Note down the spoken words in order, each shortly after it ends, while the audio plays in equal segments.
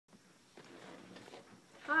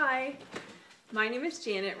Hi, my name is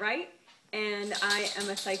Janet Wright, and I am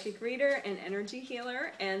a psychic reader and energy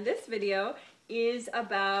healer, and this video is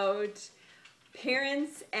about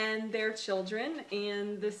parents and their children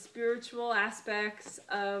and the spiritual aspects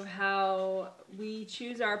of how we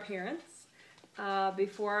choose our parents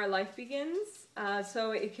before our life begins.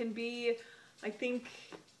 So it can be, I think,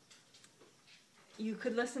 you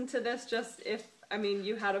could listen to this just if,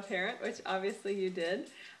 you had a parent, which obviously you did.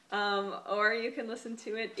 Or you can listen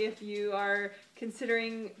to it if you are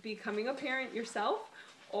considering becoming a parent yourself,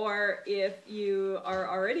 or if you are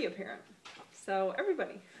already a parent. So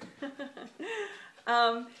everybody.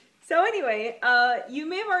 So anyway, you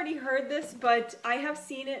may have already heard this, but I have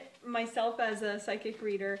seen it myself as a psychic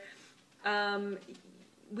reader.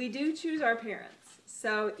 We do choose our parents.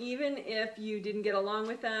 So even if you didn't get along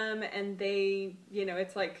with them and they,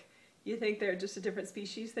 it's like, you think they're just a different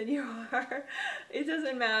species than you are, it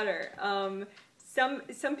doesn't matter.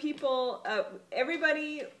 Some people,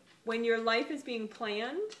 everybody, when your life is being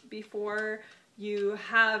planned before you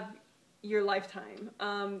have your lifetime,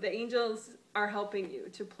 the angels are helping you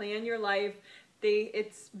to plan your life.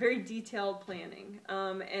 It's very detailed planning,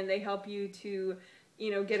 and they help you to,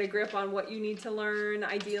 get a grip on what you need to learn,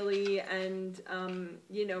 ideally, and,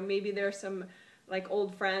 maybe there's some like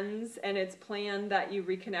old friends, and it's planned that you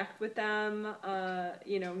reconnect with them.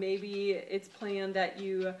 Maybe it's planned that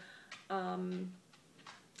you,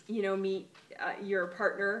 meet your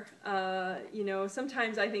partner.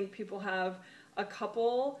 Sometimes I think people have a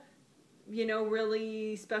couple,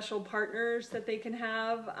 really special partners that they can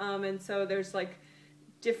have, and so there's like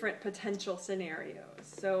different potential scenarios.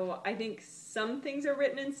 So I think some things are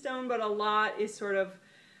written in stone, but a lot is sort of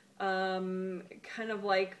kind of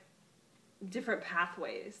like different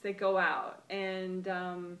pathways that go out, and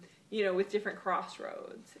with different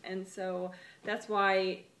crossroads. And so that's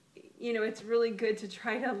why it's really good to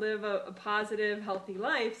try to live a positive, healthy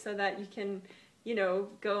life, so that you can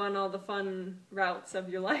go on all the fun routes of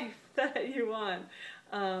your life that you want.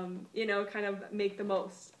 Kind of make the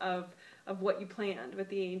most of what you planned with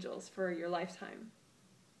the angels for your lifetime.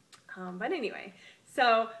 But anyway,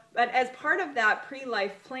 but as part of that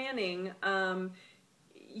pre-life planning,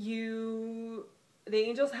 the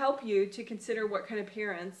angels help you to consider what kind of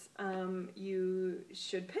parents you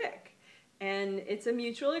should pick. And it's a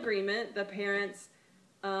mutual agreement. The parents,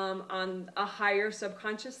 on a higher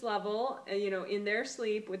subconscious level, in their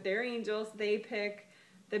sleep with their angels, they pick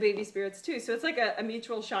the baby spirits too. So it's like a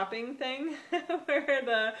mutual shopping thing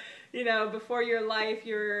where before your life,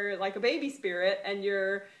 you're like a baby spirit and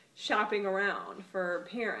you're shopping around for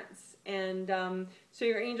parents. And so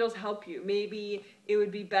your angels help you. Maybe it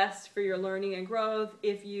would be best for your learning and growth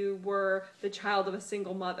if you were the child of a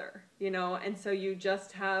single mother, and so you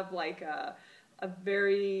just have like a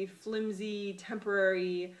very flimsy,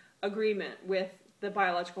 temporary agreement with the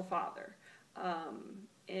biological father.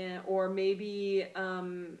 Or maybe,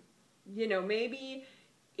 maybe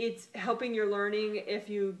it's helping your learning if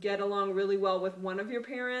you get along really well with one of your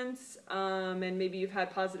parents, and maybe you've had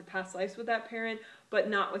positive past lives with that parent, but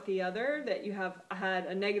not with the other, that you have had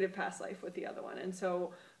a negative past life with the other one. And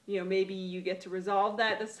so, maybe you get to resolve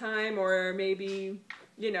that this time, or maybe,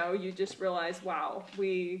 you just realize, wow,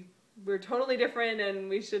 we're totally different and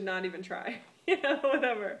we should not even try,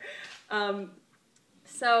 whatever.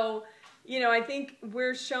 I think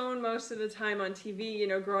we're shown most of the time on TV,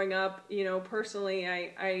 growing up, personally,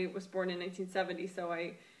 I was born in 1970, so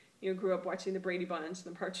I, grew up watching the Brady Bunch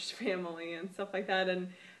and the Partridge Family and stuff like that,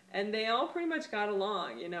 and they all pretty much got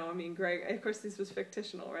along, Greg, of course this was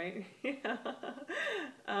fictional, right?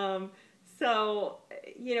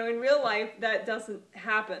 In real life, that doesn't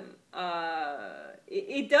happen.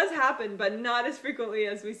 It does happen, but not as frequently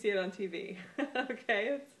as we see it on TV,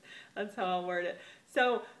 okay? That's how I'll word it.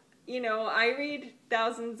 So, I read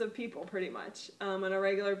thousands of people pretty much on a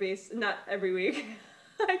regular basis, not every week.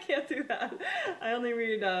 I can't do that. I only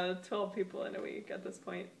read 12 people in a week at this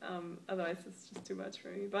point. Otherwise, it's just too much for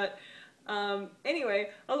me. But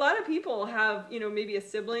anyway, a lot of people have, maybe a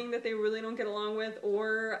sibling that they really don't get along with,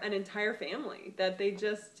 or an entire family that they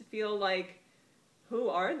just feel like, who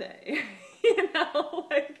are they?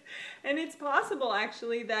 And it's possible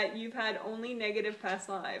actually that you've had only negative past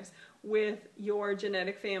lives with your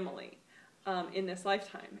genetic family in this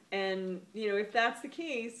lifetime. And, if that's the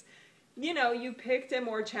case, you picked a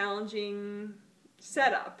more challenging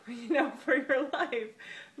setup, for your life.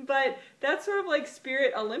 But that's sort of like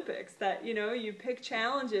Spirit Olympics, that, you pick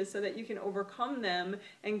challenges so that you can overcome them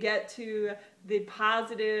and get to the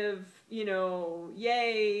positive,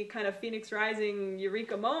 yay, kind of Phoenix Rising,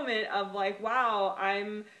 eureka moment of like, wow,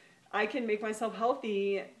 I can make myself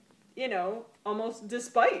healthy you know, almost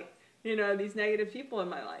despite, you know, these negative people in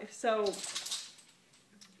my life. So,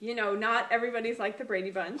 you know, not everybody's like the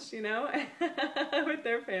Brady Bunch, you know, with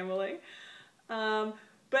their family.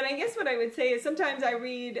 But I guess what I would say is sometimes I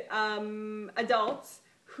read adults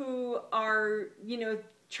who are, you know,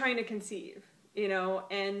 trying to conceive, you know,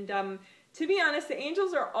 and to be honest, the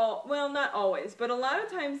angels are well, not always, but a lot of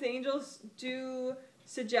times the angels do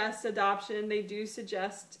suggest adoption. They do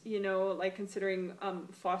suggest, you know, like considering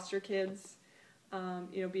foster kids,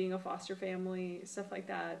 you know, being a foster family, stuff like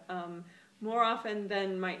that. More often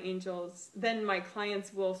than my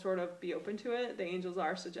clients will sort of be open to it. The angels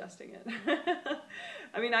are suggesting it.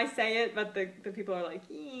 I mean, I say it, but the people are like,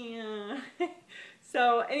 yeah.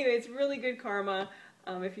 So anyway, it's really good karma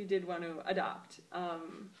if you did want to adopt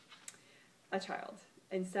a child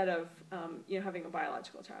instead of you know, having a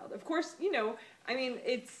biological child. Of course, you know, I mean,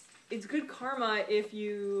 it's good karma if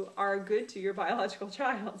you are good to your biological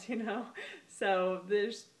child, you know. So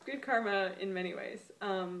there's good karma in many ways.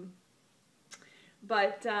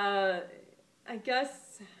 But I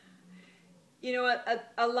guess, you know,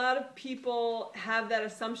 a lot of people have that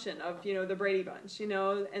assumption of, you know, the Brady Bunch, you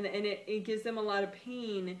know, and it gives them a lot of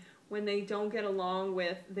pain when they don't get along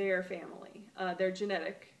with their family, their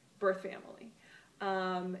genetic birth family.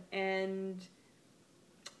 And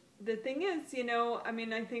the thing is, you know, I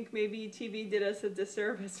mean, I think maybe TV did us a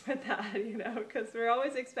disservice with that, you know, because we're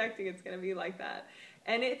always expecting it's going to be like that.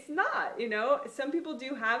 And it's not, you know. Some people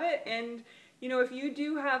do have it, and you know, if you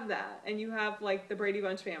do have that, and you have like the Brady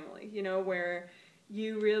Bunch family, you know, where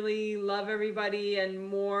you really love everybody and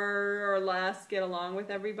more or less get along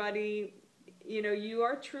with everybody, you know, you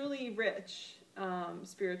are truly rich,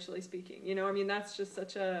 spiritually speaking. You know, I mean, that's just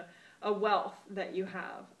such a wealth that you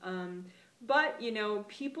have. But, you know,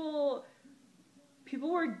 people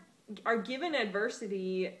are given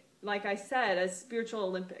adversity, like I said, as spiritual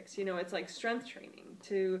Olympics. You know, it's like strength training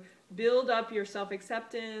to build up your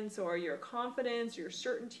self-acceptance or your confidence, your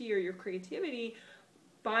certainty, or your creativity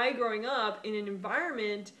by growing up in an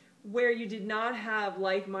environment where you did not have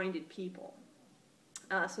like-minded people.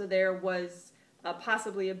 So there was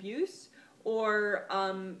possibly abuse, or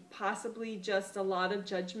possibly just a lot of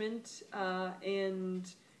judgment and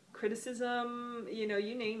criticism, you know,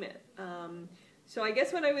 you name it. So I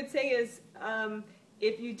guess what I would say is,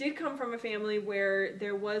 if you did come from a family where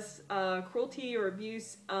there was cruelty or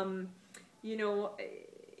abuse, you know,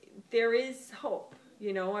 there is hope.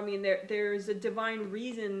 You know, I mean, there's a divine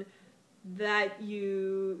reason that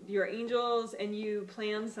your angels and you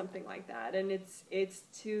planned something like that, and it's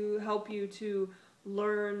to help you to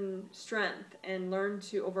learn strength and learn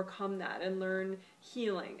to overcome that and learn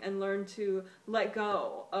healing and learn to let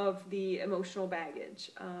go of the emotional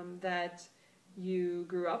baggage that you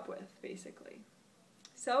grew up with, basically.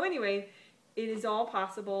 So anyway, it is all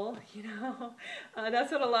possible, you know.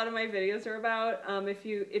 That's what a lot of my videos are about. If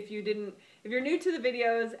you're new to the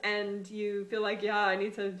videos and you feel like, yeah, I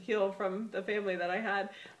need to heal from the family that I had,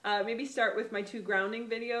 maybe start with my 2 grounding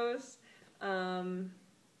videos.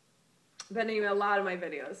 But anyway, a lot of my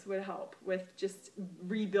videos would help with just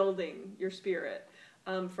rebuilding your spirit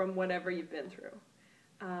from whatever you've been through.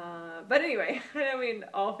 But anyway, I don't mean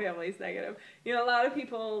all families negative. You know, a lot of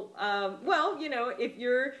people, well, you know, if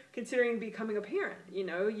you're considering becoming a parent, you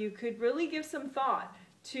know, you could really give some thought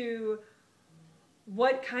to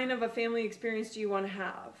what kind of a family experience do you want to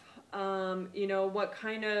have? You know, what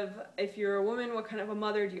kind of, if you're a woman, what kind of a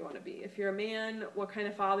mother do you want to be? If you're a man, what kind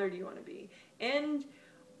of father do you want to be? And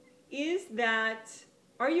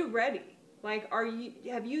are you ready? Like,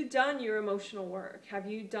 have you done your emotional work? Have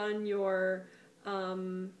you done your,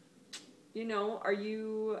 you know, are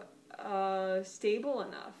you stable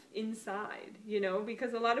enough inside, you know?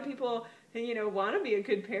 Because a lot of people, you know, want to be a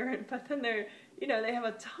good parent, but then they're, you know, they have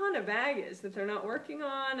a ton of baggage that they're not working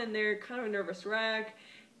on, and they're kind of a nervous wreck.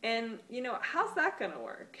 And, you know, how's that going to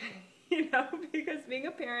work? You know, because being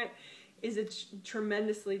a parent is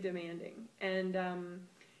tremendously demanding. And,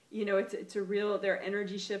 you know, it's a real, there are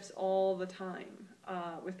energy shifts all the time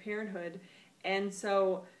with parenthood. And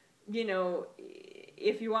so, you know,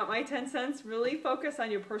 if you want my 10 cents, really focus on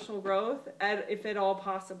your personal growth, if at all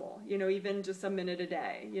possible. You know, even just a minute a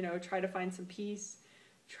day. You know, try to find some peace.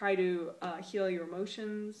 Try to heal your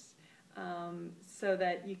emotions so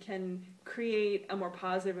that you can create a more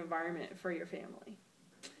positive environment for your family.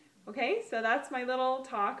 Okay, so that's my little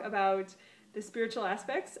talk about the spiritual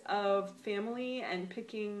aspects of family and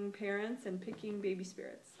picking parents and picking baby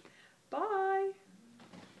spirits. Bye!